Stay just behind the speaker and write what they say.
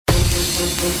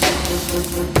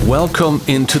Welcome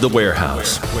into The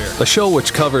Warehouse, a show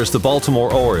which covers the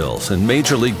Baltimore Orioles and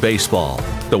Major League Baseball.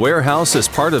 The Warehouse is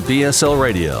part of BSL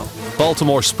Radio.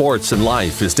 Baltimore Sports and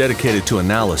Life is dedicated to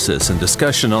analysis and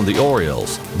discussion on the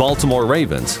Orioles, Baltimore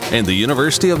Ravens, and the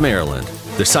University of Maryland.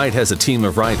 The site has a team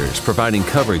of writers providing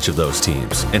coverage of those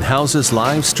teams and houses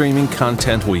live streaming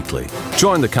content weekly.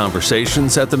 Join the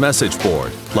conversations at the message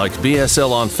board, like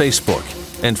BSL on Facebook,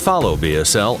 and follow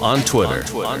BSL on Twitter.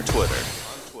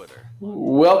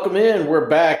 Welcome in. We're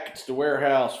back. It's The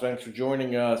Warehouse. Thanks for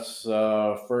joining us.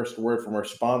 First word from our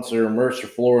sponsor, Mercer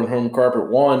Floor and Home Carpet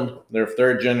One. Their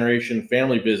third-generation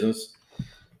family business,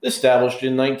 established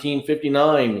in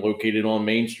 1959, located on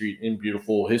Main Street in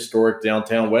beautiful, historic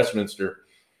downtown Westminster.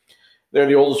 They're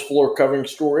the oldest floor covering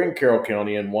store in Carroll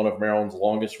County and one of Maryland's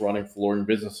longest-running flooring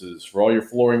businesses. For all your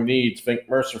flooring needs, think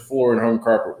Mercer Floor and Home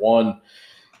Carpet One.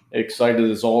 Excited,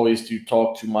 as always, to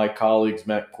talk to my colleagues,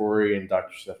 Matt Corey and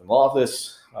Dr. Stephen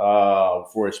Loftus.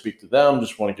 Before I speak to them,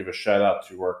 just want to give a shout-out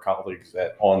to our colleagues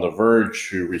at On the Verge,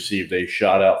 who received a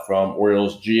shout-out from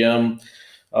Orioles GM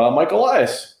Mike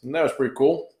Elias. And that was pretty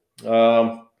cool.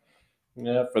 For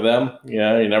them,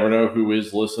 you never know who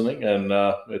is listening, and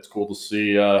it's cool to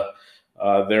see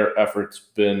their efforts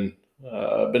been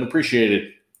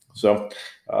appreciated. So,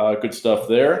 good stuff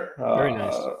there. Very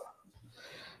nice.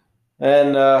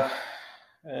 And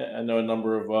I know a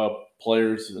number of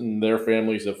players and their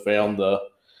families have found that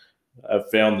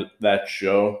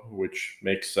show, which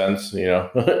makes sense.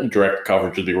 Direct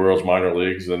coverage of the Orioles minor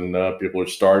leagues, and people are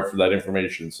starved for that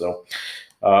information. So,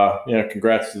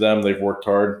 congrats to them. They've worked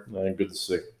hard, and good to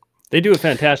see. They do a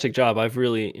fantastic job. I've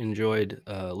really enjoyed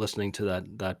listening to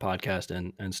that podcast.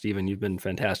 And Stephen, you've been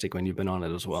fantastic when you've been on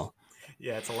it as well.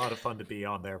 Yeah, it's a lot of fun to be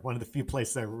on there. One of the few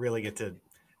places I really get to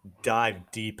dive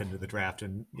deep into the draft,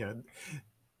 and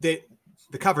the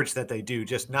coverage that they do,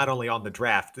 just not only on the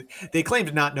draft, they claim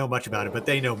to not know much about it, but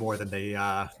they know more than they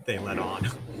let on.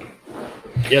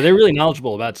 Yeah, they're really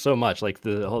knowledgeable about so much, like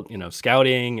the whole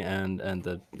scouting and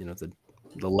the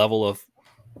the level of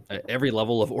every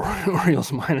level of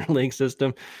Orioles minor league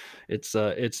system. It's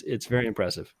very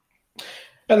impressive.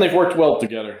 And they've worked well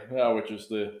together, which is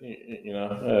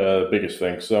the biggest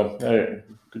thing. So,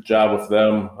 good job with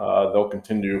them. They'll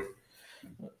continue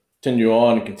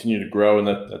on and continue to grow, and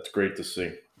that's great to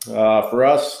see. For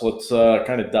us, let's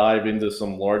kind of dive into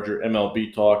some larger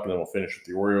MLB talk, and then we'll finish with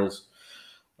the Orioles.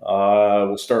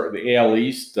 We'll start with the AL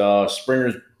East.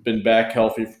 Springer's been back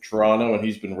healthy for Toronto, and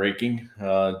he's been raking.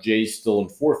 Jay's still in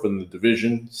fourth in the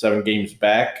division, 7 games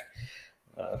back.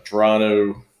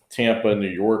 Toronto, Tampa, New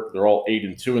York, they're all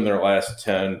 8-2 in their last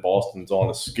 10. Boston's on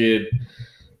a skid.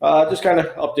 Just kind of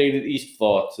updated East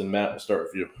thoughts, and Matt, we'll start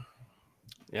with you.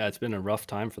 Yeah, it's been a rough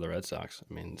time for the Red Sox.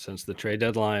 I mean, since the trade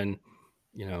deadline,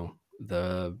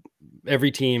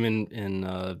 every team in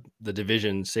the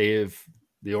division, save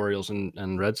the Orioles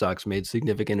and Red Sox, made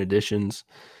significant additions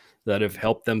that have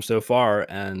helped them so far,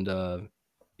 and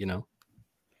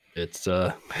it's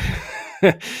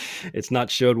it's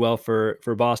not showed well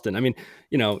for Boston. I mean,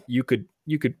 you could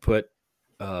put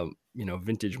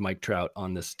vintage Mike Trout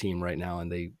on this team right now,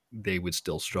 and they would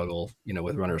still struggle,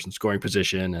 with runners in scoring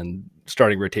position, and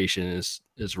starting rotation is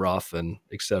rough, and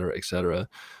et cetera, et cetera.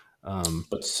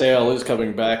 But Sale is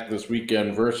coming back this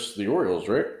weekend versus the Orioles,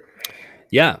 right?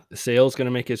 Yeah, Sale's going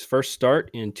to make his first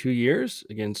start in 2 years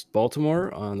against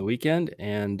Baltimore on the weekend,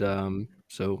 and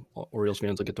so Orioles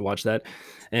fans will get to watch that.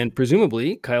 And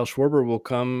presumably, Kyle Schwarber will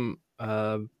come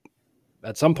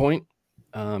at some point.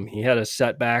 He had a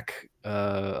setback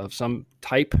of some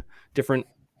type, different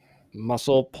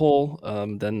muscle pull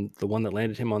than the one that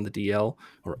landed him on the DL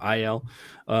or IL.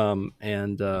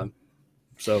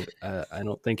 So I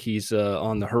don't think he's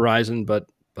on the horizon, but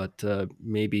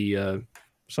maybe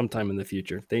sometime in the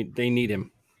future. They need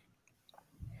him.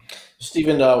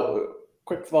 Stephen,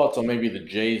 quick thoughts on maybe the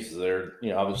Jays. They're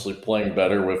obviously playing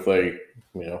better with a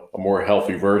more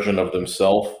healthy version of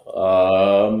themselves.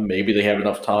 Maybe they have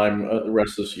enough time the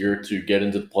rest of this year to get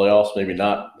into the playoffs. Maybe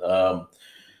not.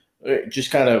 Just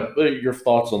kind of your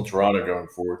thoughts on Toronto going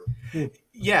forward.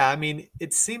 Yeah, I mean,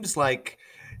 it seems like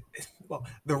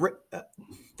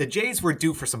the Jays were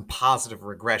due for some positive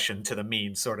regression to the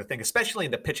mean sort of thing, especially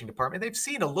in the pitching department. They've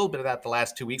seen a little bit of that the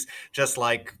last 2 weeks, just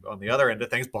like on the other end of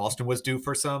things, Boston was due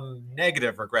for some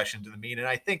negative regression to the mean. And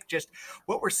I think just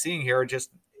what we're seeing here are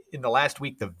just in the last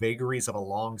week, the vagaries of a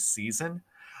long season.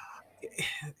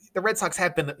 The Red Sox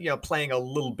have been, playing a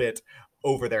little bit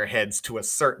over their heads to a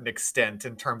certain extent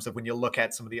in terms of when you look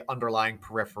at some of the underlying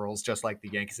peripherals, just like the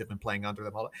Yankees have been playing under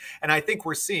them all. And I think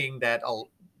we're seeing that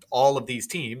all of these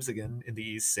teams, again, in the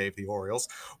East, save the Orioles,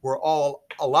 were all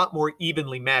a lot more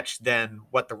evenly matched than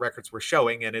what the records were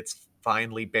showing, and it's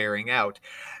finally bearing out.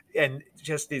 And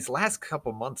just these last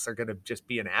couple months are going to just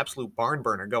be an absolute barn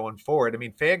burner going forward. I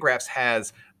mean, Fangraphs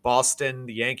has Boston,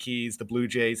 the Yankees, the Blue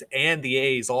Jays, and the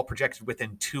A's all projected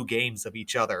within 2 games of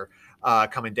each other,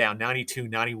 coming down 92,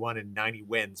 91, and 90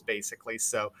 wins, basically.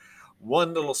 So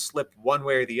one little slip one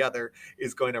way or the other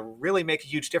is going to really make a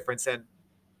huge difference. And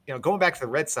going back to the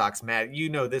Red Sox, Matt,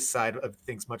 this side of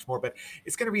things much more, but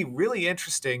it's going to be really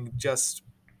interesting just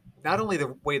not only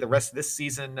the way the rest of this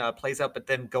season plays out, but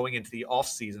then going into the off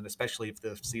season, especially if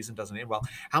the season doesn't end well,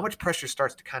 how much pressure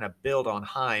starts to kind of build on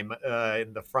Heim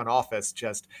in the front office.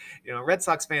 Just, Red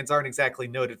Sox fans aren't exactly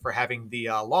noted for having the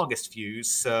longest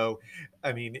fuse. So,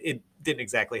 I mean, it didn't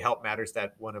exactly help matters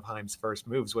that one of Heim's first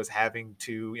moves was having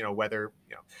to, whether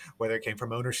it came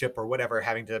from ownership or whatever,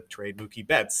 having to trade Mookie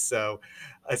Betts. So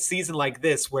a season like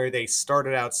this where they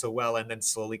started out so well and then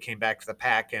slowly came back to the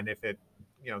pack, and if it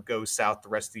goes south the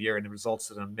rest of the year and it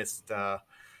results in a missed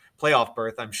playoff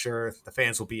berth, I'm sure the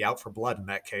fans will be out for blood in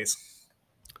that case.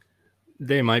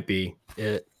 They might be.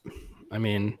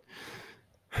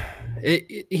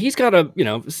 He's got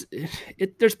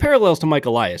there's parallels to Mike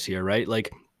Elias here, right?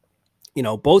 Like,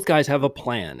 both guys have a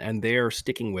plan and they're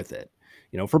sticking with it,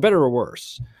 for better or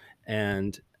worse.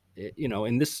 And,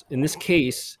 in this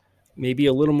case, maybe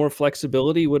a little more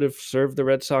flexibility would have served the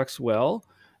Red Sox well.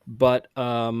 But,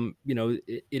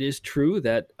 it is true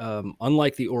that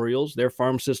unlike the Orioles, their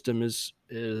farm system is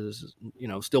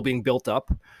still being built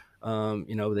up.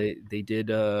 They did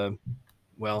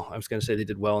well. I was going to say they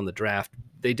did well in the draft.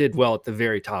 They did well at the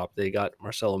very top. They got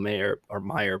Marcelo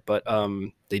Meyer, but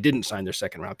they didn't sign their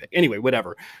second round pick. Anyway,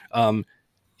 whatever.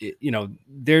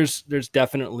 There's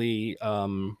definitely a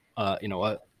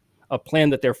plan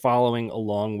that they're following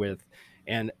along with,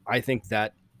 and I think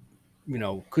that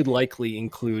could likely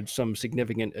include some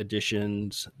significant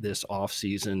additions this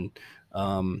offseason.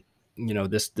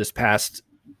 This past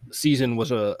season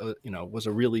was a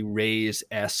really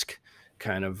Rays-esque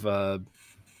kind of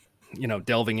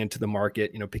delving into the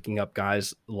market, picking up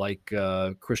guys like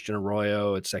Christian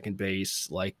Arroyo at second base,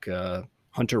 like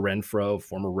Hunter Renfroe,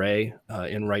 former Ray,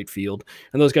 in right field.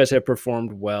 And those guys have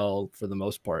performed well for the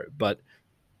most part, but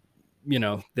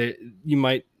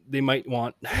they might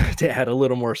want to add a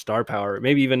little more star power,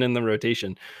 maybe even in the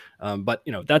rotation. But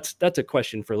that's a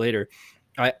question for later.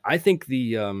 I think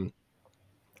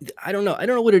I don't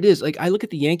know what it is. Like, I look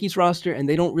at the Yankees roster and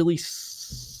they don't really,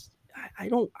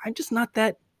 I'm just not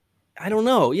that, I don't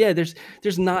know. Yeah. There's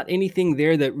not anything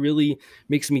there that really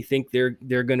makes me think they're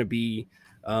going to be,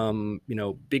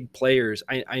 big players.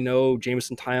 I know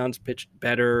Jameson Taillon's pitched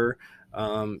better.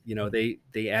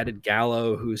 They added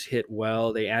Gallo, who's hit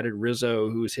well. They added Rizzo,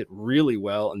 who's hit really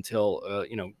well until,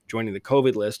 joining the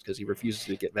COVID list because he refuses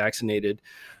to get vaccinated.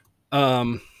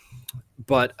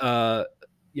 But that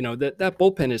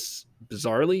bullpen is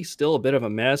bizarrely still a bit of a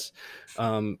mess.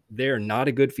 They're not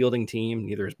a good fielding team.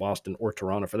 Neither is Boston or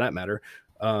Toronto for that matter.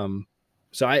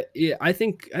 So I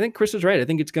think Chris is right. I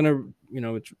think it's going to,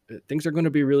 things are going to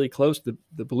be really close. The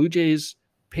Blue Jays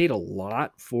paid a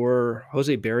lot for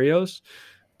Jose Barrios,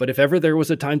 but if ever there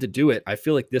was a time to do it, I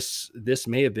feel like this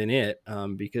may have been it,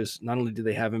 because not only do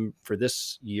they have him for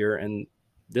this year, and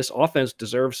this offense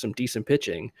deserves some decent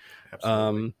pitching.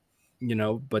 Absolutely.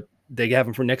 But they have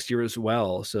him for next year as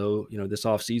well. So, this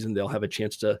offseason, they'll have a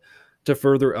chance to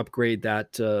further upgrade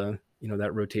that, that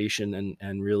rotation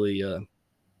and really,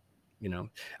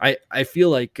 I feel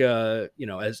like,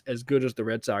 as good as the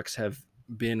Red Sox have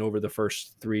been over the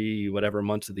first 3 whatever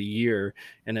months of the year,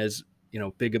 and as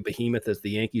big a behemoth as the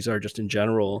Yankees are just in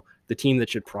general, the team that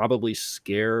should probably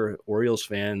scare Orioles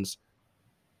fans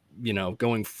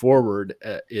going forward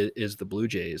is the Blue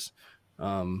Jays.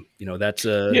 That's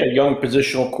a young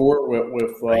positional core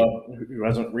with who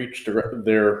hasn't reached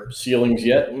their ceilings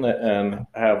yet, and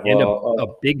have a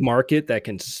big market that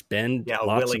can spend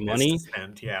lots of money.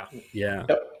 Yep.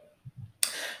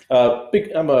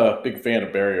 I'm a big fan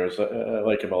of Barrios. I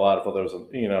like him a lot. I thought that was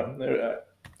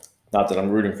not that I'm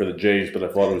rooting for the Jays, but I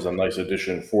thought it was a nice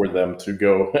addition for them to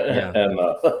go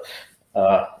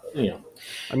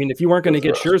I mean, if you weren't going to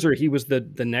get Scherzer, he was the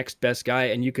next best guy,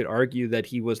 and you could argue that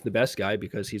he was the best guy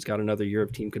because he's got another year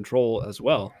of team control as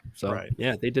well. So,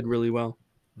 Yeah, they did really well.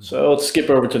 So let's skip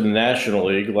over to the National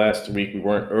League. Last week, we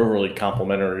weren't overly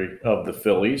complimentary of the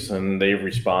Phillies, and they've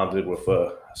responded with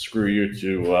a screw you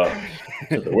to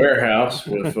the warehouse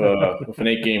with an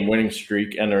 8-game winning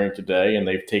streak entering today, and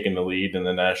they've taken the lead in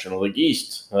the National League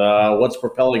East. What's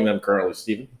propelling them currently,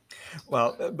 Stephen?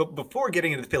 Well, but before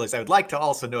getting into the Phillies, I would like to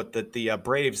also note that the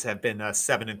Braves have been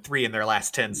 7-3 in their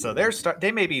last 10, so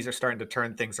they maybe are starting to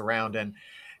turn things around. And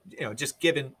just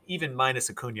given even minus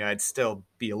Acuna, I'd still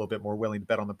be a little bit more willing to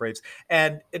bet on the Braves.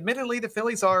 And admittedly, the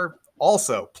Phillies are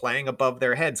also playing above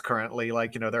their heads currently.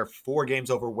 Like, they're 4 games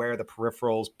over where the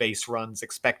peripherals, base runs,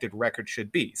 expected record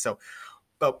should be. So,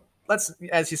 but let's,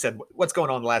 as you said, what's going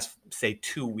on the last, say,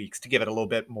 2 weeks to give it a little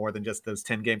bit more than just those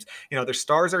 10 games. Their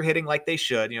stars are hitting like they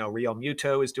should. Ryan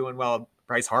Mountcastle is doing well.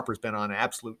 Bryce Harper's been on an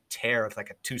absolute tear with like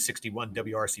a 261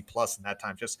 WRC plus in that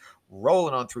time, just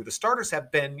rolling on through. The starters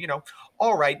have been,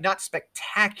 all right, not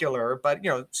spectacular, but,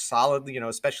 solid,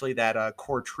 especially that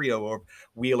core trio of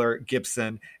Wheeler,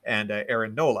 Gibson, and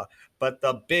Aaron Nola. But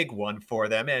the big one for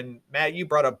them, and Matt, you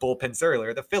brought up bullpens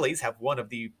earlier. The Phillies have one of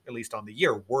the, at least on the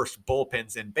year, worst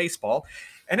bullpens in baseball.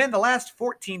 And in the last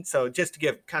 14, so just to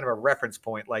give kind of a reference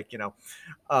point, like,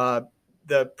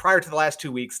 the prior to the last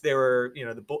 2 weeks, they were,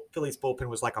 the Phillies bullpen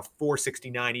was like a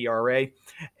 4.69 ERA,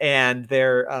 and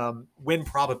their win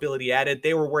probability added,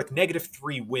 they were worth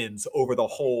 -3 wins over the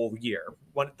whole year,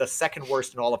 the second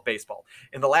worst in all of baseball.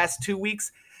 In the last 2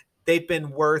 weeks, they've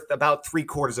been worth about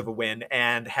 3/4 of a win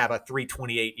and have a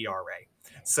 3.28 ERA.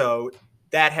 So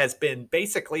that has been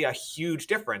basically a huge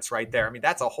difference right there. I mean,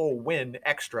 that's a whole win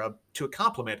extra to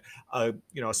complement a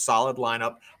solid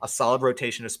lineup, a solid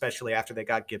rotation, especially after they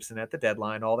got Gibson at the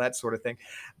deadline, all that sort of thing.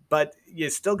 But you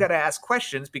still got to ask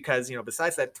questions because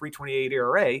besides that 3.28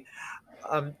 ERA,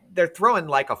 they're throwing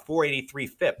like a 4.83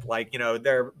 FIP. Like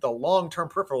the long-term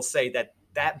peripherals say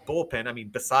that bullpen, I mean,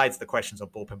 besides the questions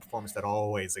of bullpen performance that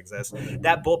always exist,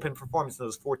 that bullpen performance in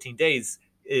those 14 days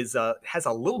has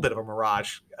a little bit of a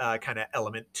mirage kind of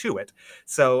element to it.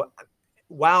 So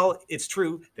while it's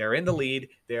true they're in the lead,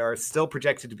 they are still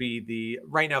projected to be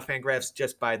right now Fangraphs,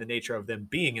 just by the nature of them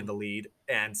being in the lead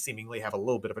and seemingly have a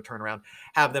little bit of a turnaround,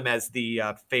 have them as the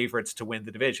favorites to win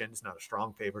the division. It's not a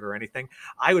strong favorite or anything.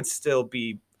 I would still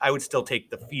take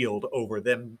the field over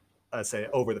them, say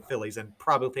over the Phillies, and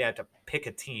probably had to pick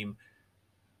a team.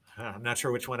 I'm not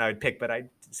sure which one I would pick, but I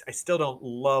still don't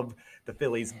love the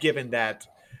Phillies, given that,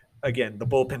 again, the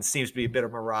bullpen seems to be a bit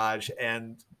of a mirage,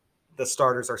 and the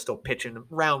starters are still pitching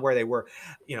around where they were.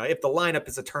 If the lineup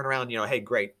is a turnaround, hey,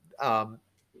 great.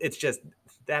 It's just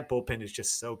that bullpen is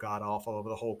just so god awful over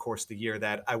the whole course of the year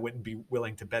that I wouldn't be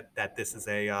willing to bet that this is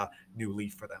a new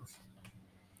leaf for them.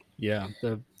 Yeah,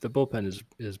 the bullpen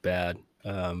is bad.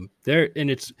 There,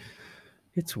 and it's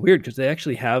weird because they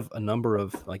actually have a number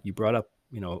of, like you brought up,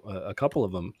 a couple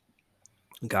of them,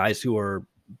 guys who are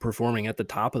performing at the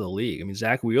top of the league. I mean,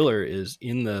 Zach Wheeler is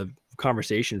in the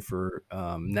conversation for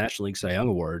National League Cy Young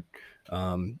Award.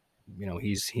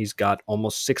 He's got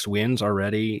almost 6 wins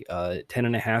already,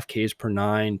 10.5 Ks per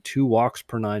 9, 2 walks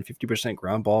per 9, 50%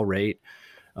 ground ball rate.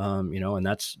 And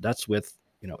that's with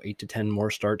 8 to 10 more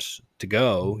starts to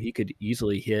go. He could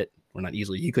easily hit, or not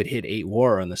easily, he could hit 8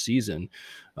 WAR on the season.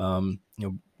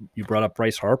 You brought up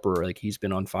Bryce Harper, like he's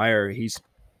been on fire. He's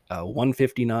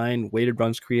 159 weighted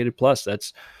runs created plus.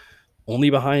 That's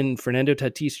only behind Fernando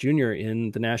Tatis Jr.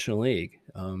 in the National League.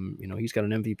 He's got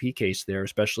an MVP case there,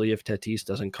 especially if Tatis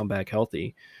doesn't come back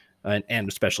healthy, and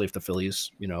especially if the Phillies,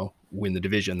 win the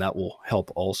division, that will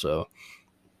help also.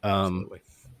 Absolutely.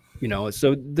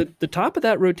 So the top of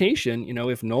that rotation,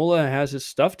 if Nola has his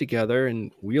stuff together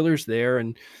and Wheeler's there,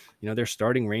 and they're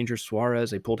starting Ranger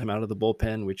Suarez, they pulled him out of the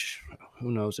bullpen, which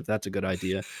who knows if that's a good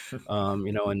idea.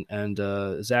 And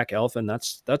Zach Eflin,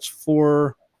 that's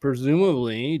 4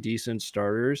 presumably decent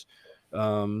starters.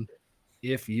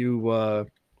 If you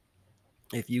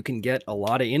can get a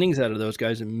lot of innings out of those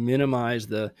guys and minimize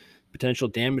the potential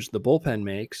damage the bullpen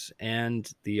makes,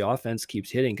 and the offense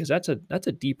keeps hitting, because that's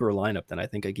a deeper lineup than I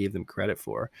think I gave them credit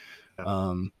for.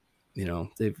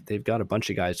 They've got a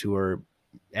bunch of guys who are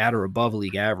at or above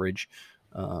league average.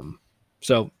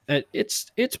 So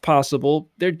it's possible.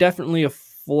 They're definitely a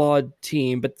flawed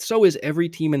team, but so is every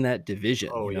team in that division.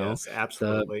 Oh, yes,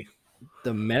 absolutely.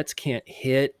 The Mets can't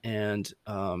hit, and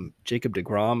Jacob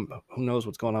deGrom, who knows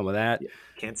what's going on with that?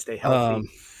 Can't stay healthy.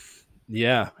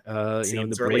 The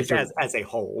Braves are, as a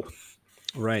whole.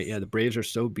 Right, yeah, the Braves are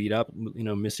so beat up,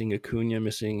 missing Acuna,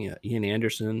 missing Ian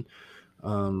Anderson.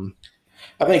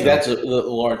 I think that's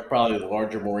probably the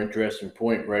larger, more interesting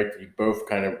point, right? You both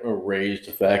kind of raised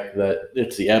the fact that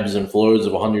it's the ebbs and flows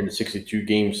of a 162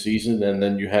 game season, and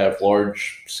then you have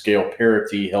large scale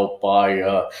parity helped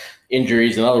by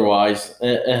injuries and otherwise,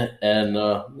 and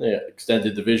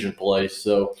extended division play.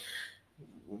 So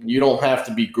you don't have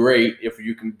to be great if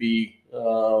you can be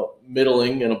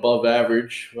middling and above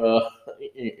average.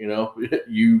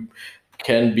 You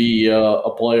can be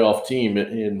a playoff team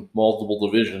in multiple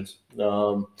divisions.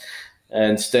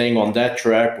 And staying on that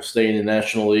track, we'll stay in the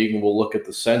National League and we'll look at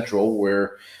the Central,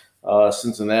 where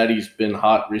Cincinnati's been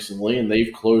hot recently and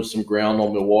they've closed some ground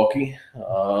on Milwaukee.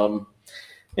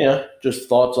 Just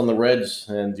thoughts on the Reds,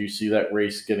 and do you see that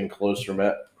race getting closer,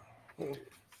 Matt?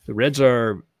 The Reds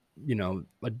are,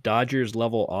 a Dodgers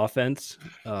level offense,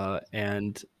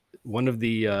 and one of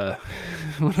the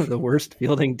worst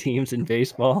fielding teams in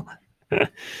baseball.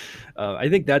 I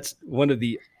think that's one of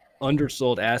the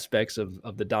undersold aspects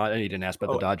of the Dodgers. You didn't ask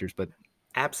about the Dodgers, but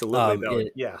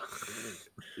absolutely, yeah.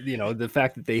 The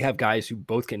fact that they have guys who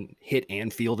both can hit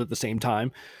and field at the same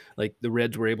time. Like the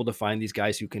Reds were able to find these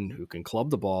guys who can club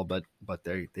the ball, but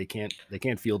they can't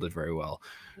field it very well.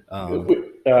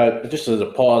 Just as a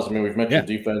pause, I mean, we've mentioned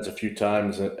defense a few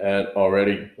times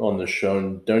already on the show.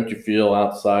 And don't you feel,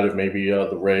 outside of maybe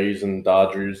the Rays and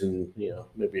Dodgers and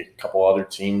maybe a couple other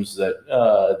teams,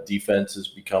 that defense is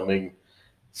becoming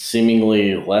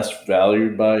seemingly less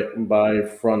valued by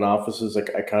front offices?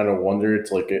 Like, I kind of wonder.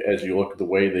 It's like, as you look at the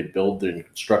way they build and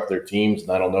construct their teams,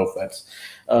 and I don't know if that's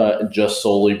just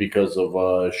solely because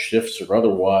of shifts or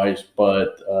otherwise,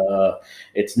 but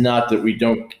it's not that we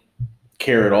don't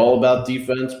care at all about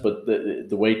defense, but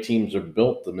the way teams are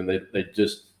built, I mean, they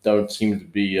just don't seem to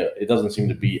be. It doesn't seem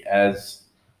to be as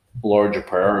large a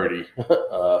priority.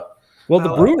 The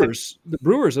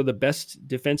Brewers are the best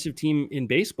defensive team in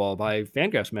baseball by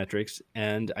Fangraphs metrics,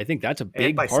 and I think that's a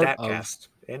big part StatCast.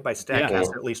 And by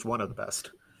StatCast, at least one of the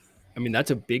best. I mean,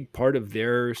 that's a big part of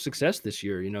their success this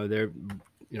year. Their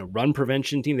run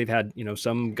prevention team. They've had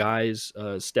some guys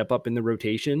step up in the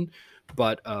rotation,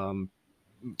 but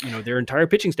their entire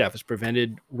pitching staff has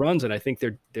prevented runs, and I think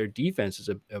their defense is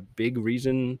a big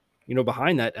reason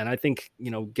behind that. And I think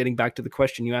getting back to the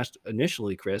question you asked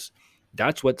initially, Chris,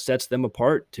 that's what sets them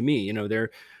apart to me. They're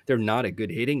not a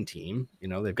good hitting team.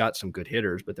 They've got some good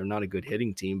hitters, but they're not a good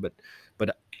hitting team.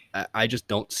 But I just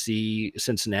don't see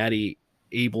Cincinnati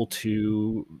able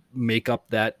to make up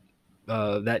that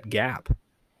gap.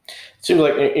 It seems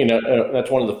like that's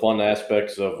one of the fun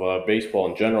aspects of baseball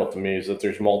in general to me, is that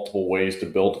there's multiple ways to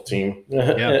build a team,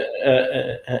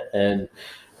 and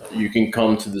you can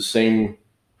come to the same.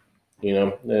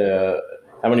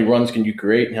 How many runs can you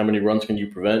create and how many runs can you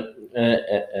prevent?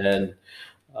 And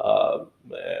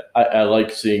I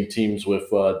like seeing teams with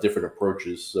different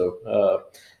approaches. So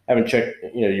I haven't checked.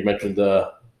 You mentioned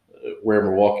where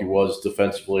Milwaukee was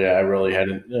defensively. I really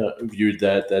hadn't viewed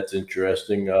that. That's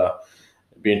interesting.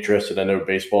 Be interested. I know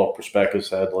Baseball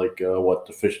Prospectus had what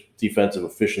defensive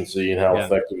efficiency and how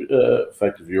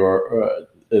effective you are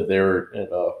there, and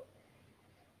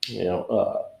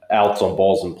outs on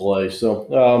balls in play.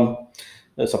 So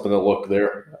that's something to look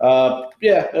there.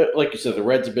 Like you said, the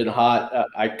Reds have been hot.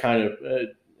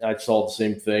 I saw the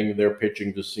same thing. Their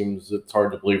pitching just seems, it's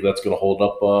hard to believe that's going to hold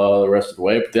up the rest of the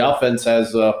way. But the offense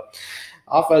has a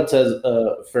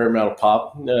fair amount of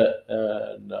pop.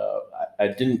 And I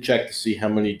didn't check to see how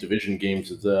many division games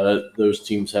those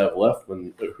teams have left,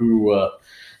 and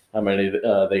how many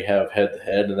they have head to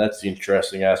head, and that's the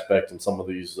interesting aspect in some of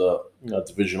these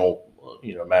divisional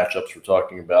matchups we're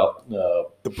talking about.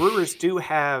 The Brewers do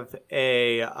have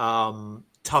a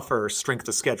tougher strength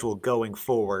of schedule going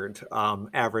forward.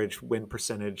 Average win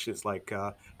percentage is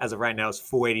as of right now, is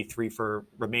 .483 for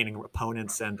remaining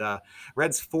opponents, and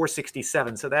Reds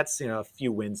 .467. So that's a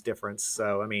few wins difference.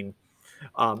 So I mean,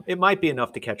 it might be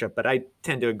enough to catch up, but I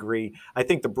tend to agree. I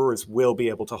think the Brewers will be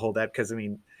able to hold that, because I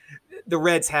mean, the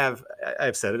Reds have,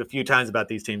 I've said it a few times about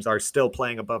these teams, are still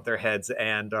playing above their heads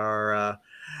and are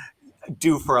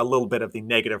due for a little bit of the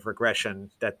negative regression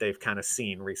that they've kind of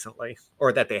seen recently,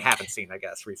 or that they haven't seen, I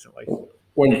guess, recently.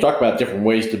 When you talk about different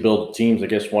ways to build teams, I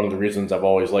guess one of the reasons I've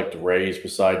always liked the Rays,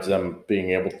 besides them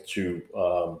being able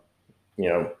to,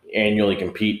 annually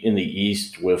compete in the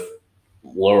East with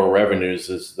lower revenues,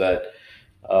 is that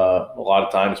a lot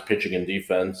of times pitching and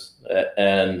defense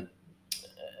and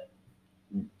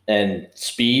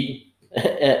speed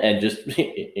and just,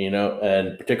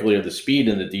 and particularly the speed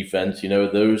in the defense,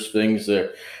 those things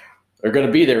are going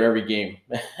to be there every game.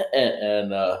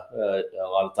 and a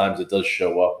lot of times it does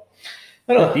show up.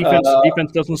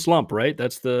 Defense doesn't slump, right?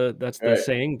 That's the right.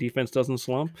 saying. Defense doesn't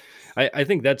slump. I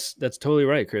think that's totally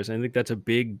right, Chris. I think that's a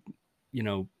big,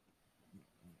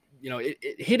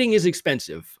 hitting is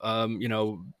expensive.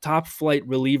 Top flight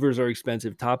relievers are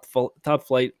expensive. Top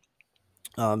flight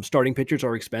starting pitchers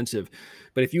are expensive.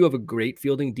 But if you have a great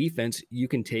fielding defense, you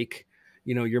can take,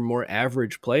 your more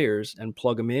average players and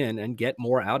plug them in and get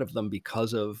more out of them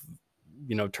because of,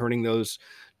 turning those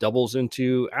doubles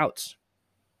into outs.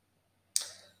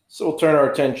 So we'll turn our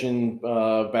attention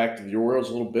back to the Orioles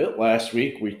a little bit. Last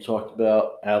week we talked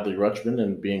about Adley Rutschman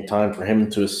and being time for him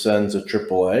to ascend to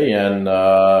AAA, and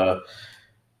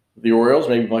the Orioles,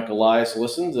 maybe Mike Elias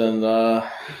listened, and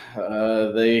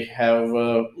they have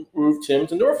moved him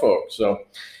to Norfolk. So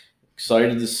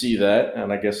excited to see that,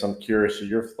 and I guess I'm curious of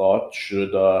your thoughts.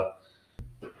 Should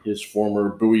his former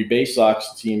Bowie Bay Sox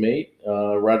teammate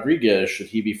Rodriguez, should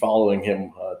he be following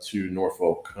him to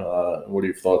Norfolk? What are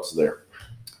your thoughts there?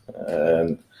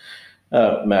 And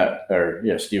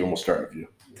Stephen, we'll start with you.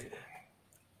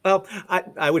 Well,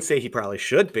 I would say he probably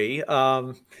should be,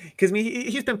 because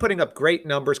he's been putting up great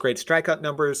numbers, great strikeout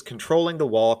numbers, controlling the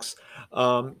walks.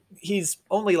 He's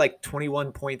only like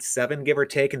 21.7, give or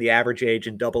take, and the average age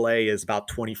in AA is about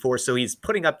 24. So he's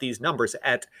putting up these numbers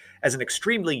as an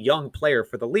extremely young player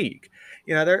for the league.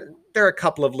 There are a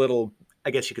couple of little, I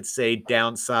guess you could say,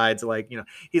 downsides, like,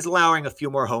 he's allowing a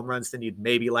few more home runs than you'd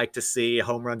maybe like to see.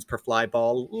 Home runs per fly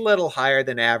ball, a little higher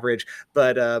than average,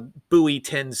 but Bowie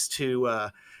tends to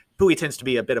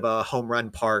be a bit of a home run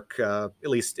park, at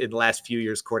least in the last few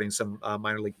years, according to some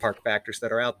minor league park factors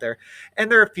that are out there.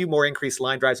 And there are a few more increased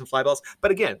line drives and fly balls.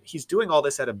 But again, he's doing all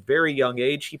this at a very young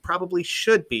age. He probably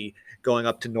should be going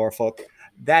up to Norfolk.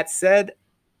 That said,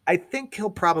 I think he'll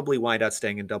probably wind up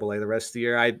staying in AA the rest of the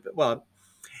year.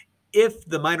 If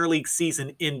the minor league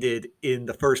season ended in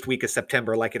the first week of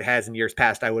September, like it has in years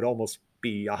past, I would almost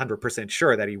be 100%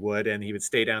 sure that he would, and he would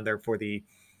stay down there for the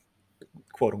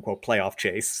quote unquote playoff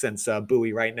chase, since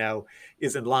Bowie right now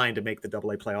is in line to make the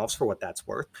AA playoffs, for what that's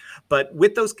worth. But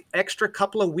with those extra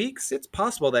couple of weeks, it's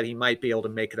possible that he might be able to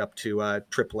make it up to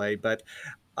AAA. But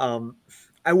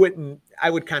I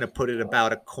would kind of put it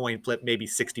about a coin flip, maybe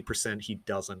 60% he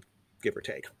doesn't, give or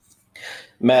take.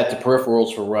 Matt, the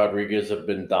peripherals for Rodriguez have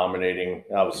been dominating.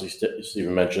 Obviously,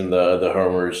 Stephen mentioned the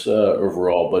homers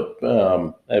overall, but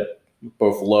at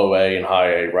both low A and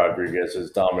high A, Rodriguez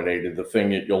has dominated. The thing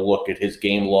that you'll look at his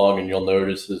game log and you'll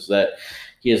notice is that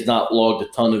he has not logged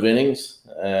a ton of innings,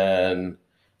 and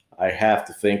I have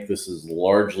to think this is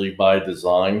largely by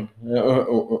design,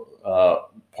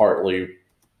 partly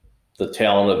the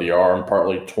talent of the arm,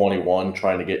 partly 21,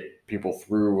 trying to get people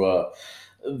through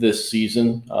this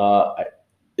season.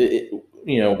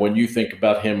 When you think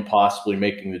about him possibly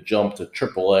making the jump to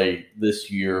AAA this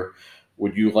year,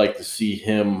 would you like to see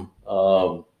him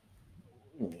log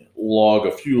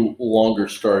a few longer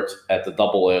starts at the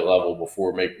AA level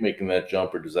before making that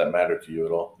jump, or does that matter to you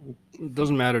at all? It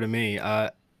doesn't matter to me.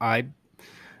 I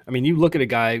mean, you look at a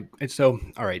guy, and so,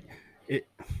 all right,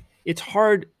 it's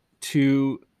hard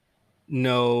to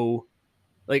know,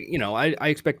 like, I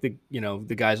expect the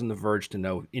guys on the verge to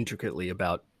know intricately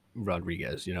about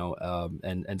Rodriguez,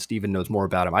 and Steven knows more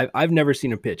about him. I've never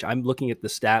seen him pitch. I'm looking at the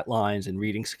stat lines and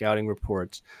reading scouting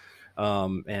reports,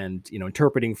 and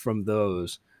interpreting from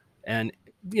those, and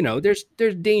there's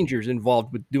dangers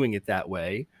involved with doing it that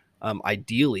way.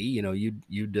 Ideally, you'd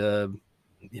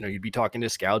be talking to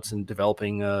scouts and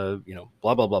developing,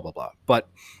 blah blah blah blah blah. But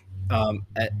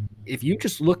if you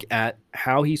just look at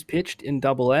how he's pitched in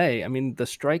AA, I mean, the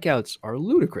strikeouts are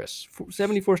ludicrous.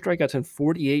 74 strikeouts in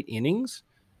 48 innings.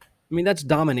 I mean, that's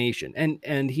domination.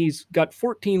 And he's got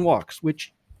 14 walks,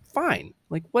 which fine,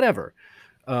 like whatever.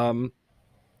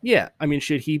 Yeah, I mean,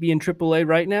 should he be in AAA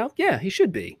right now? Yeah, he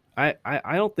should be. I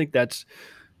don't think that's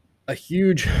a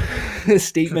huge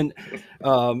statement,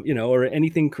 or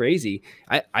anything crazy.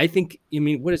 I think,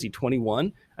 what is he,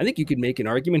 21? I think you could make an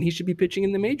argument he should be pitching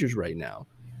in the majors right now.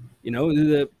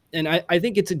 And I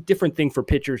think it's a different thing for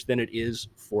pitchers than it is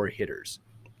for hitters.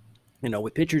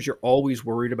 With pitchers, you're always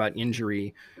worried about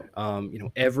injury.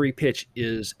 Every pitch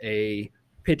is a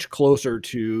pitch closer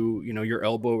to, your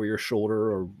elbow or your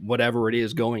shoulder or whatever it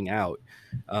is going out.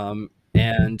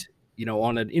 And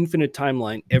on an infinite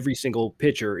timeline, every single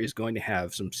pitcher is going to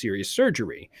have some serious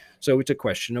surgery. So it's a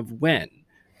question of when,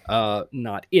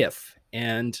 not if.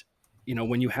 And,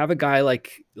 when you have a guy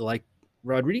like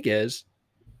Rodriguez,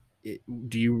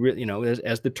 do you really,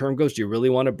 as the term goes, do you really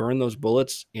want to burn those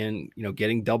bullets in,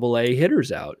 getting AA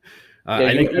hitters out?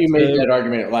 I think you made that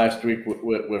argument last week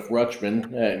with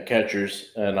Rutschman and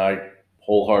catchers, and I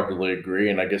wholeheartedly agree.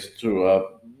 And I guess to a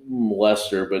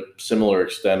lesser but similar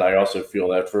extent, I also feel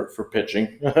that for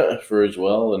pitching for as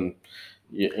well. And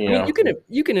you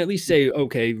can at least say,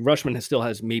 okay, Rutschman still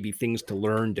has maybe things to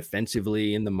learn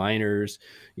defensively in the minors,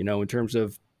 in terms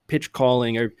of pitch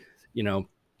calling, or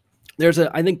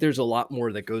I think there's a lot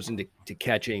more that goes into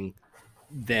catching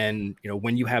than,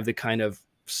 when you have the kind of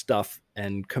stuff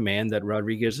and command that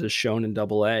Rodriguez has shown in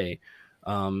AA.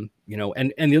 And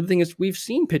the other thing is, we've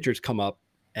seen pitchers come up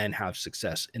and have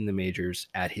success in the majors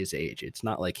at his age. It's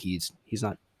not like he's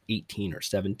not 18 or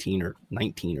 17 or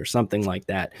 19 or something like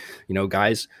that.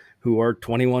 Guys who are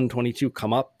 21, 22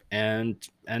 come up and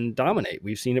dominate.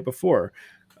 We've seen it before.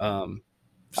 I'm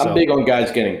big on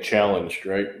guys getting challenged,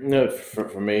 right?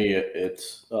 For me,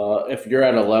 it's if you're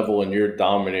at a level and you're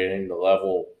dominating the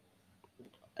level,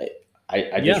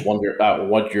 I just wonder about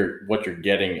what you're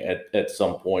getting at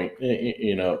some point.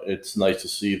 It's nice to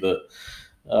see the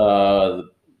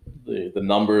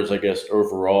numbers, I guess,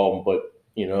 overall, but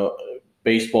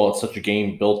baseball is such a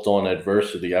game built on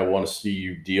adversity. I want to see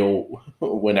you deal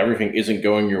when everything isn't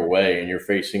going your way and you're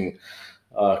facing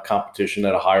competition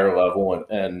at a higher level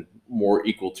and more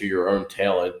equal to your own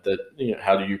talent. That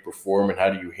how do you perform and how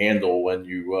do you handle when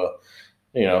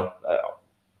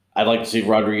I'd like to see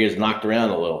Rodriguez knocked around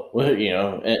a little.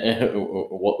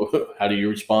 How do you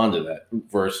respond to that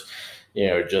versus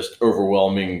just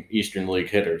overwhelming Eastern League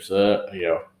hitters?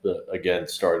 Again,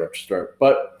 start after start,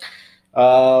 but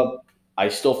I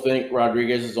still think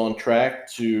Rodriguez is on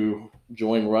track to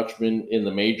join Rutschman in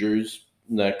the majors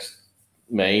next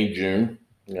May, June.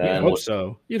 You'd hope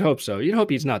so. You'd hope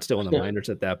he's not still in the minors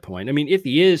at that point. I mean, if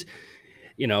he is,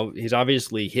 he's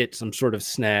obviously hit some sort of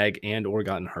snag and or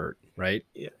gotten hurt, right?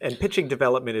 Yeah. And pitching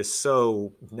development is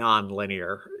so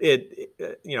nonlinear.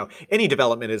 Any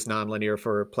development is nonlinear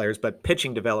for players, but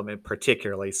pitching development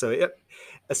particularly. So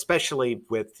especially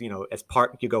with, as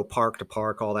you go park to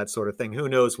park, all that sort of thing, who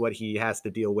knows what he has to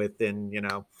deal with in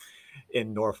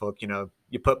Norfolk.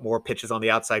 You put more pitches on the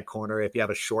outside corner. If you have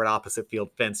a short opposite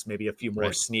field fence, maybe a few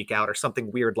more sneak out or something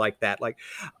weird like that.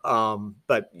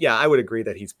 But yeah, I would agree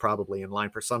that he's probably in line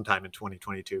for some time in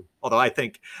 2022. Although I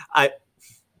think I'd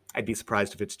be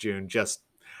surprised if it's June.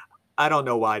 I don't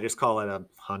know why. Just call it a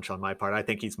hunch on my part. I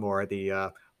think he's more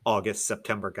the August,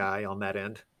 September guy on that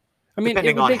end. I mean,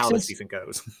 depending on how the season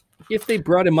goes. If they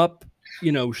brought him up,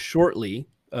 shortly,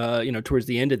 towards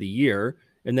the end of the year,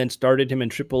 and then started him in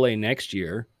AAA next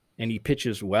year, and he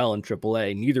pitches well in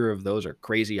AAA, neither of those are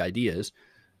crazy ideas.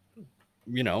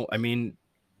 I mean,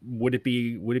 would it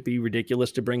be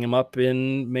ridiculous to bring him up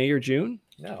in May or June?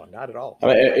 No, not at all. I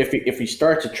mean, if he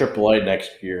starts at AAA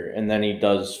next year and then he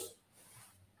does,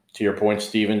 to your point,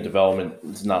 Steven, development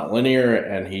is not linear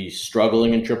and he's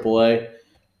struggling in AAA,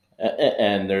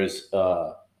 and there's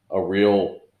a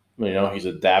real, he's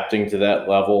adapting to that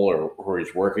level or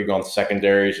he's working on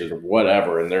secondaries or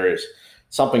whatever, and there is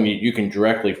something that you can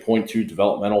directly point to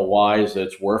developmental wise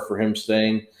that's worth for him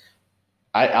staying,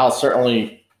 I'll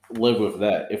certainly live with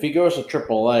that. If he goes to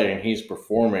AAA and he's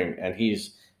performing and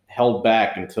he's held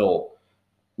back until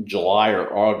July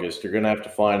or August, you're going to have to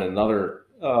find another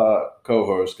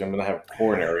co-host. I'm going to have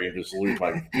coronary and just lose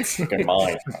my freaking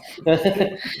mind.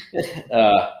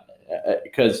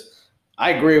 Because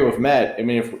I agree with Matt. I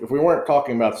mean, if we weren't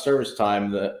talking about service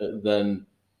time, then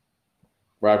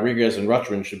Rodriguez and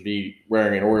Rutschman should be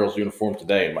wearing an Orioles uniform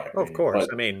today, in my opinion. Of course.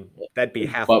 I mean, that'd be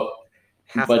half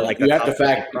like the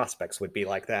top prospects would be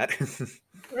like that.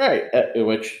 Right,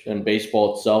 which in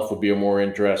baseball itself would be a more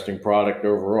interesting product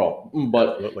overall.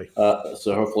 But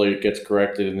so hopefully it gets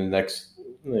corrected in the next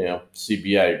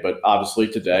CBA. But obviously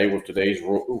today, with today's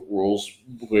rules,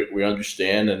 we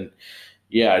understand. And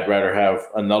yeah, I'd rather have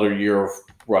another year of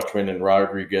Rutschman and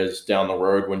Rodriguez down the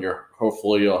road when you're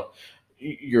hopefully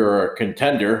you're a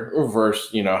contender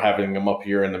versus having them up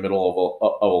here in the middle of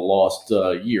a lost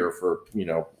year for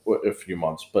a few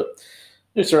months. But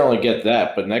you certainly get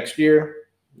that. But next year,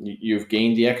 you've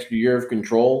gained the extra year of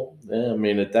control. I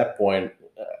mean, at that point,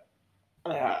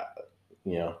 I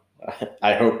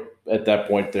hope at that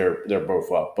point they're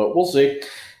both up. But we'll see.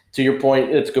 To your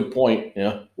point, it's a good point.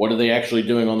 What are they actually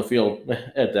doing on the field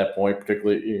at that point?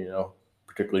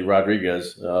 Particularly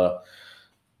Rodriguez,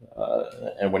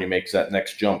 and when he makes that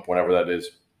next jump, whenever that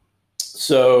is.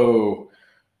 So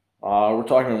we're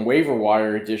talking waiver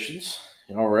wire additions.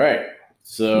 All right.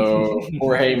 So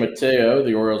Jorge Mateo,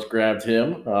 the Orioles grabbed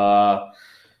him. All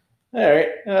right.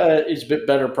 He's a bit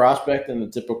better prospect than the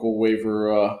typical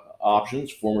waiver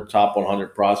options. Former top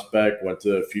 100 prospect, went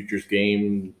to a Futures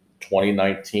game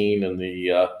 2019 in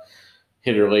the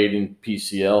hitter-laden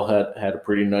PCL, had a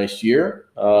pretty nice year.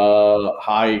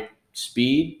 High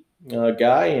speed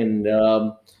guy, and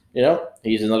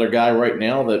he's another guy right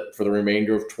now that for the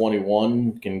remainder of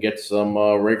 21 can get some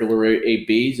regular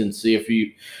ABs and see if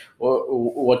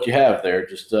what you have there.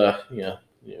 Just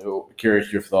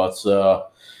curious your thoughts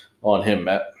on him,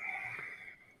 Matt.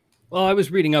 Well, I was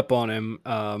reading up on him,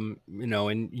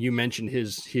 and you mentioned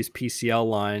his PCL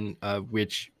line,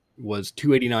 which was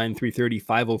 289, 330,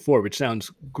 504, which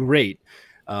sounds great.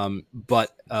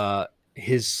 But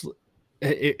because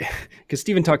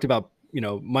Steven talked about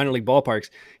minor league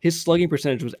ballparks, his slugging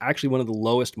percentage was actually one of the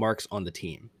lowest marks on the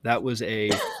team. That was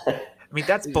I mean,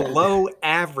 that's below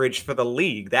average for the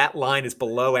league. That line is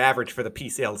below average for the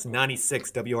PCL. It's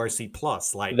 96 WRC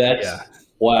plus. Like,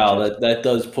 wow. That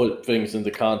does put things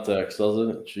into context,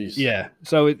 doesn't it? Jeez. Yeah.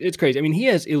 So it's crazy. I mean, he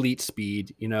has elite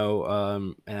speed,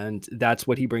 and that's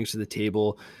what he brings to the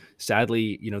table.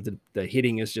 Sadly, the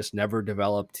hitting is just never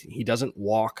developed. He doesn't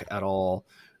walk at all.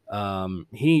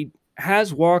 He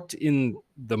has walked in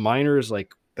the minors,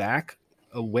 like back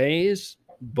a ways,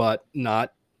 but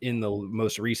not in the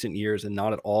most recent years, and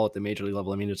not at all at the major league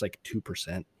level. I mean, it's like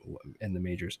 2% in the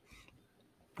majors.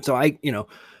 So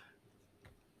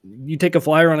you take a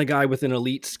flyer on a guy with an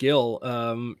elite skill.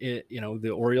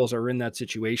 The Orioles are in that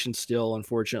situation still,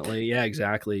 unfortunately. Yeah,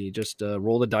 exactly. Just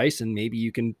roll the dice and maybe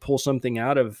you can pull something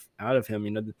out of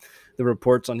him. The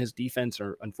reports on his defense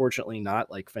are unfortunately not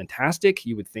like fantastic.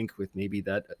 You would think with maybe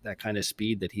that kind of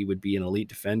speed that he would be an elite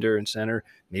defender and center.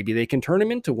 Maybe they can turn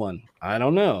him into one. I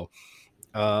don't know.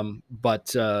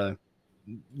 But right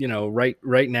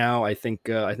now, I think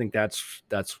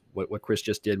that's what Chris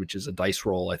just did, which is a dice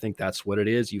roll. I think that's what it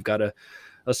is. You've got a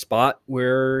spot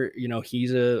where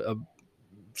he's a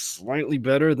slightly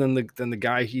better than the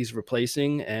guy he's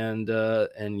replacing, and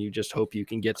you just hope you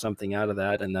can get something out of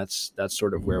that, and that's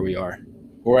sort of where we are.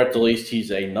 Or at the least, he's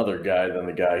another guy than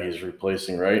the guy he's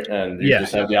replacing, right? And you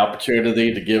just have the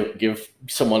opportunity to give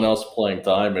someone else playing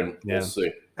time, and we'll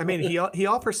see. I mean, he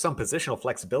offers some positional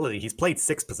flexibility. He's played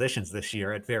 6 positions this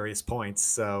year at various points.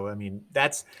 So, I mean,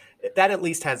 that at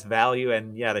least has value.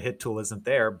 And yeah, the hit tool isn't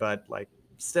there, but like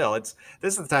still, this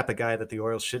is the type of guy that the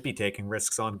Orioles should be taking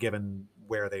risks on given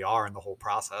where they are in the whole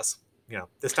process.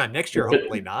 This time next year,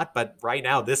 hopefully not. But right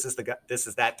now, this is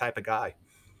that type of guy.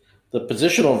 The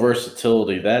positional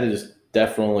versatility, that is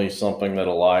definitely something that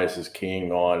Elias is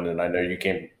keying on. And I know you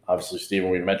came, obviously, Stephen,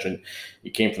 we mentioned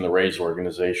you came from the Rays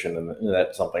organization, and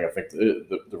that's something I think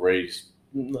the Rays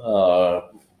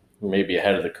may be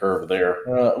ahead of the curve there.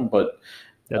 But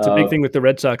that's a big thing with the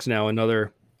Red Sox now,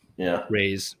 another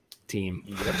Rays team.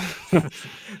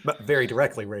 But very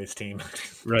directly Rays team.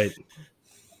 Right.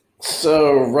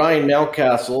 So Ryan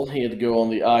Mountcastle, he had to go on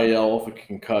the IL with a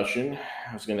concussion.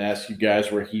 I was going to ask you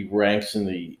guys where he ranks in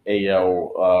the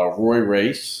AL Roy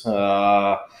race.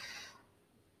 I'm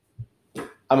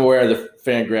aware of the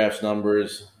Fangraphs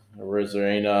numbers.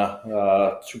 Arozarena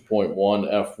 2.1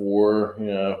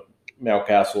 F4.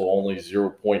 Mountcastle only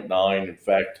 0.9. In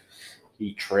fact,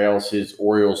 he trails his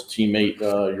Orioles teammate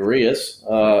Urias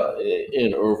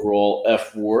in overall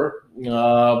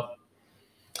F4.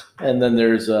 And then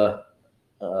there's Adolis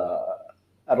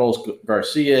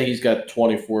Garcia. He's got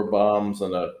 24 bombs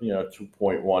and a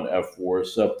 2.1 F4.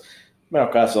 So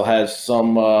Mountcastle has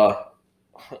some. I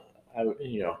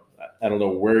don't know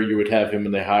where you would have him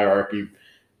in the hierarchy.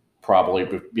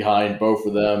 Probably behind both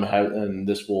of them, and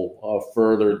this will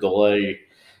further delay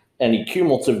any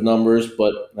cumulative numbers.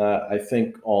 But I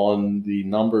think on the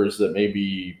numbers that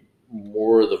maybe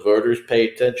more of the voters pay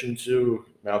attention to,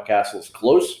 Mountcastle's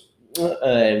close.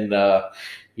 And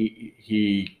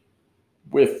he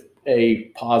with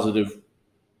a positive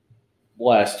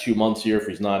last 2 months here, if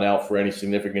he's not out for any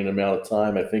significant amount of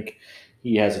time, I think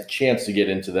he has a chance to get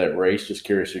into that race. Just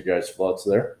curious your guys' thoughts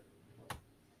there.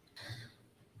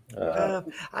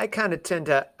 I kind of tend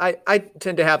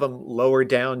to have him lower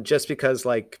down just because,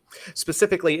 like,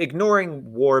 specifically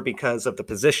ignoring WAR because of the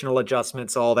positional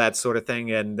adjustments, all that sort of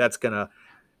thing, and that's gonna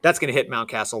hit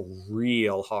Mountcastle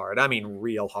real hard. I mean,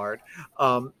 real hard.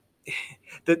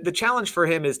 The challenge for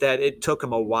him is that it took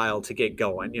him a while to get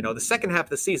going. The second half of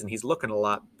the season, he's looking a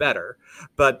lot better,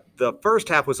 but the first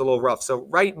half was a little rough. So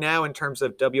right now, in terms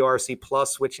of WRC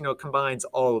plus, which, combines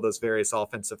all of those various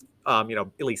offensive, at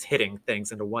least hitting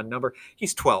things into one number,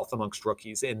 he's 12th amongst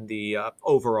rookies in the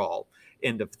overall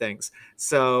end of things.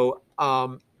 So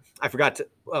I forgot to,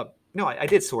 no, I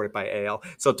did sort it by AL.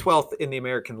 So 12th in the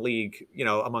American League,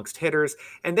 amongst hitters.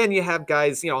 And then you have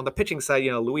guys, on the pitching side,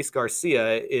 Luis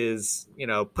Garcia is,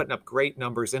 putting up great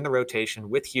numbers in the rotation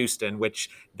with Houston, which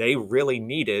they really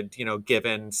needed,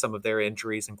 given some of their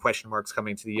injuries and question marks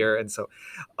coming to the year. And so,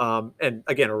 and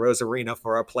again, Arozarena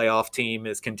for our playoff team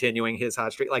is continuing his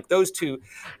hot streak. Like those two,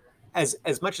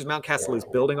 as much as Mountcastle is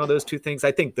building on those two things,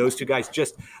 I think those two guys,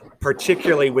 just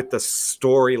particularly with the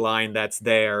storyline that's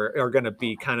there, are going to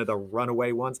be kind of the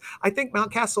runaway ones. I think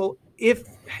Mountcastle, if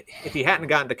he hadn't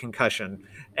gotten the concussion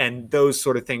and those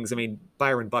sort of things, I mean,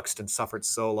 Byron Buxton suffered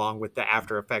so long with the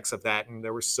after effects of that, and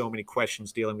there were so many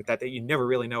questions dealing with that you never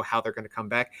really know how they're going to come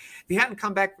back.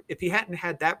 If he hadn't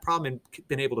had that problem and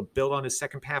been able to build on his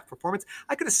second half performance,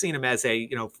 I could have seen him as a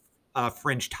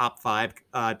fringe top 5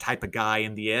 type of guy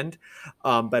in the end.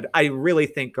 But I really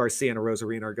think Garcia and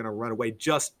Rosarino are going to run away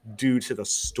just due to the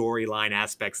storyline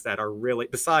aspects that are really,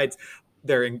 besides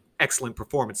their excellent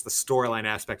performance, the storyline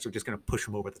aspects are just going to push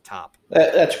them over the top.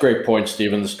 That's a great point,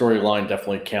 Stephen. The storyline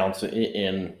definitely counts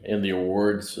in the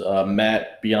awards.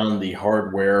 Matt, beyond the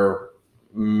hardware,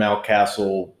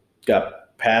 Mountcastle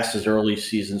got past his early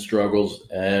season struggles,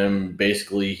 and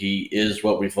basically he is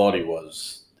what we thought he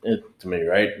was, to me,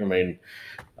 right? I mean,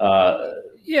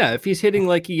 yeah, if he's hitting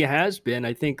like he has been,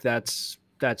 I think that's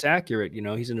accurate.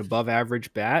 He's an above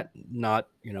average bat, not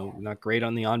great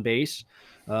on the on base,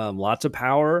 lots of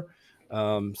power,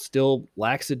 still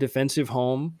lacks a defensive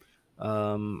home.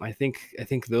 I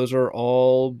think those are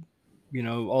all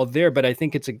all there, but I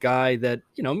think it's a guy that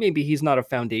maybe he's not a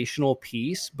foundational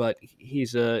piece, but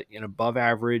he's an above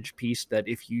average piece that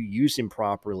if you use him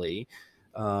properly,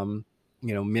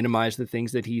 minimize the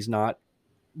things that he's not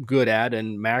good at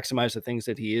and maximize the things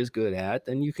that he is good at,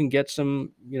 then you can get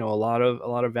some, a lot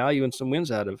of value and some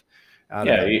wins out of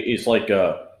yeah, him. he's like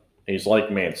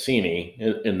Mancini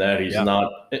in that he's Yeah.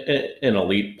 not an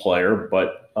elite player,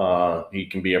 but he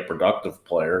can be a productive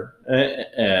player,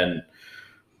 and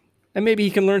maybe he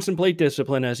can learn some plate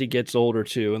discipline as he gets older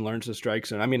too, and learns the strike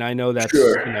zone. I mean, I know that's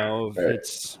sure.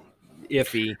 It's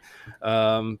iffy,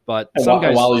 but And some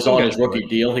guys, while he's on guys his rookie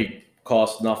deal, he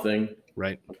costs nothing.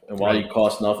 right? And while you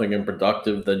cost nothing and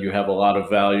productive, then you have a lot of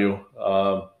value.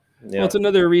 Well, it's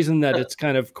another reason that it's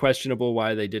kind of questionable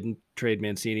why they didn't trade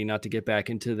Mancini, not to get back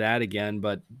into that again,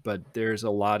 but there's a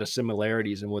lot of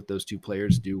similarities in what those two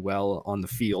players do well on the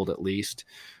field, at least,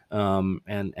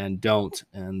 and don't.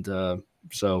 And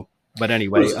so, but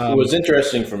anyway. It was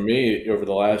interesting for me over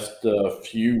the last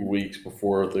few weeks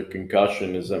before the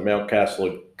concussion is that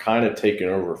Mountcastle had kind of taken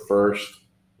over first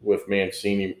with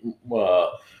Mancini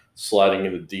sliding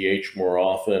into DH more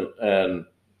often, and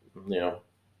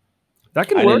that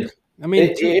can work. I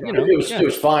mean, it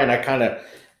was fine.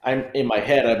 I'm in my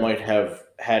head, I might have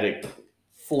had it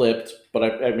flipped, but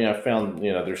I found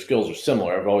their skills are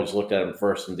similar. I've always looked at them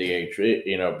first in DH,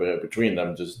 but between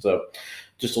them, just a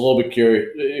little bit curious.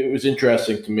 It was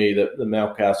interesting to me that the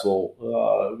Mountcastle,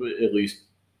 at least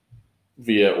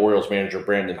via Orioles manager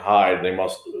Brandon Hyde, they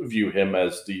must view him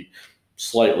as the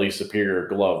slightly superior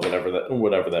glove,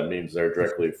 whatever that means there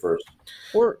directly at first.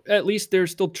 Or at least they're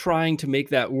still trying to make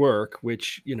that work,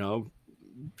 which,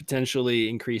 potentially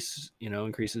increases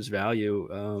value,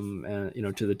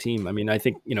 to the team. I mean, I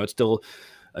think, it's still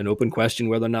an open question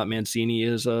whether or not Mancini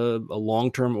is a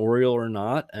long-term Oriole or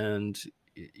not. And,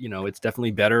 it's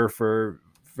definitely better for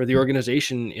the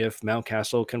organization if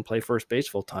Mountcastle can play first base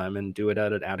full time and do it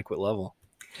at an adequate level.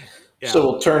 Yeah. So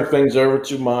we'll turn things over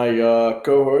to my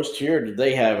co-host here. Did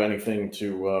they have anything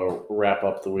to wrap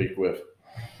up the week with?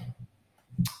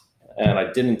 And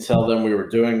I didn't tell them we were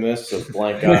doing this, so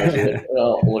blank eyes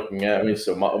looking at me.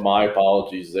 So my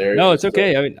apologies there. No, it's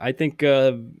okay. I mean, I think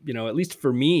at least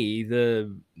for me,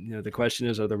 the question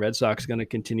is: are the Red Sox going to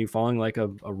continue falling like a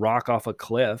rock off a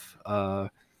cliff?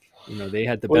 They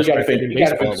had the best record in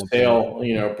baseball.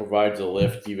 Sale, provides a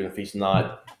lift, even if he's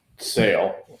not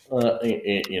Sale. But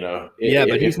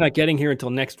he's not getting here until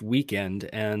next weekend,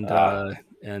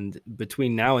 and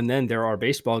between now and then, there are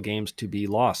baseball games to be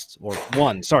lost or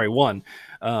won.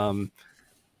 I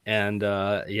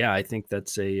think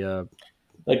that's a.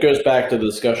 That goes back to the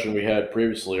discussion we had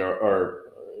previously.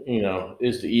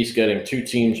 Is the East getting two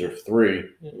teams or three?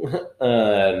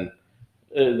 And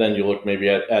then you look maybe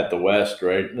at the West,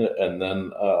 right? And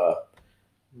then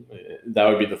that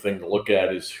would be the thing to look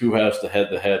at is who has the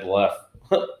head-to-head left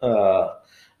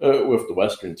with the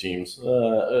Western teams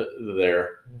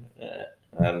there.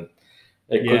 And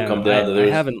it could come down to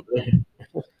those.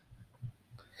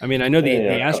 I know the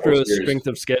Astros' strength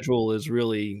of schedule is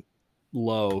really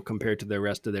low compared to the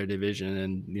rest of their division,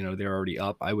 and they're already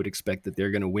up. I would expect that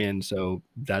they're going to win, so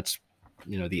that's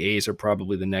the A's are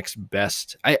probably the next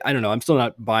best. I don't know. I'm still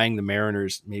not buying the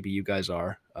Mariners. Maybe you guys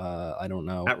are. I don't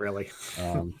know. Not really.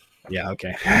 Yeah.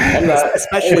 Okay.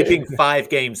 Especially being 5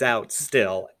 games out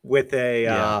still with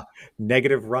a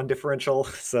negative run differential.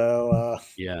 So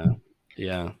yeah.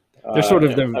 They're sort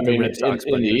of the Red Sox,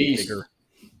 but in the East. Bigger.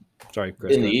 Sorry,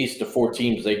 Chris. In the East, the 4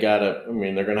 teams, they're going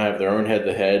to have their own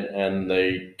head-to-head, and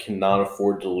they cannot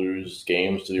afford to lose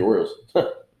games to the Orioles.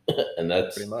 And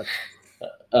that's pretty much.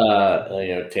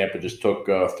 Tampa just took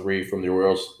 3 from the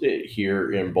Orioles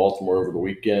here in Baltimore over the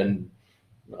weekend.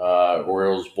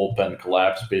 Orioles bullpen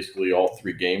collapsed basically all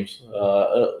 3 games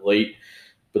late,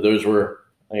 but those were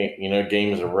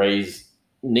games the Rays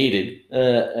needed,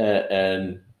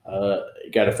 and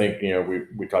you got to think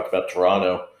we talked about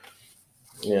Toronto.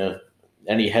 Yeah,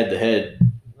 any head-to-head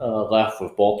left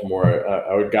with Baltimore,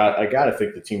 I got to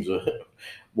think the teams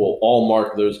will all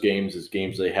mark those games as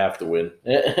games they have to win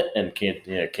and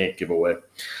can't give away.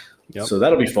 Yep. So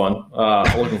that'll be fun.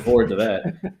 Looking forward to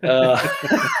that.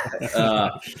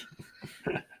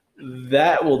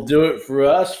 That will do it for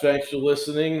us. Thanks for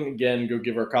listening. Again, go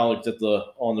give our colleagues at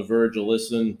On the Verge a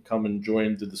listen. Come and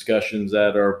join the discussions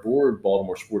at our board,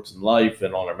 Baltimore Sports and Life,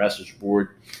 and on our message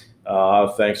board.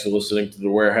 Thanks for listening to The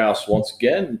Warehouse once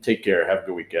again. Take care. Have a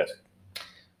good week, guys.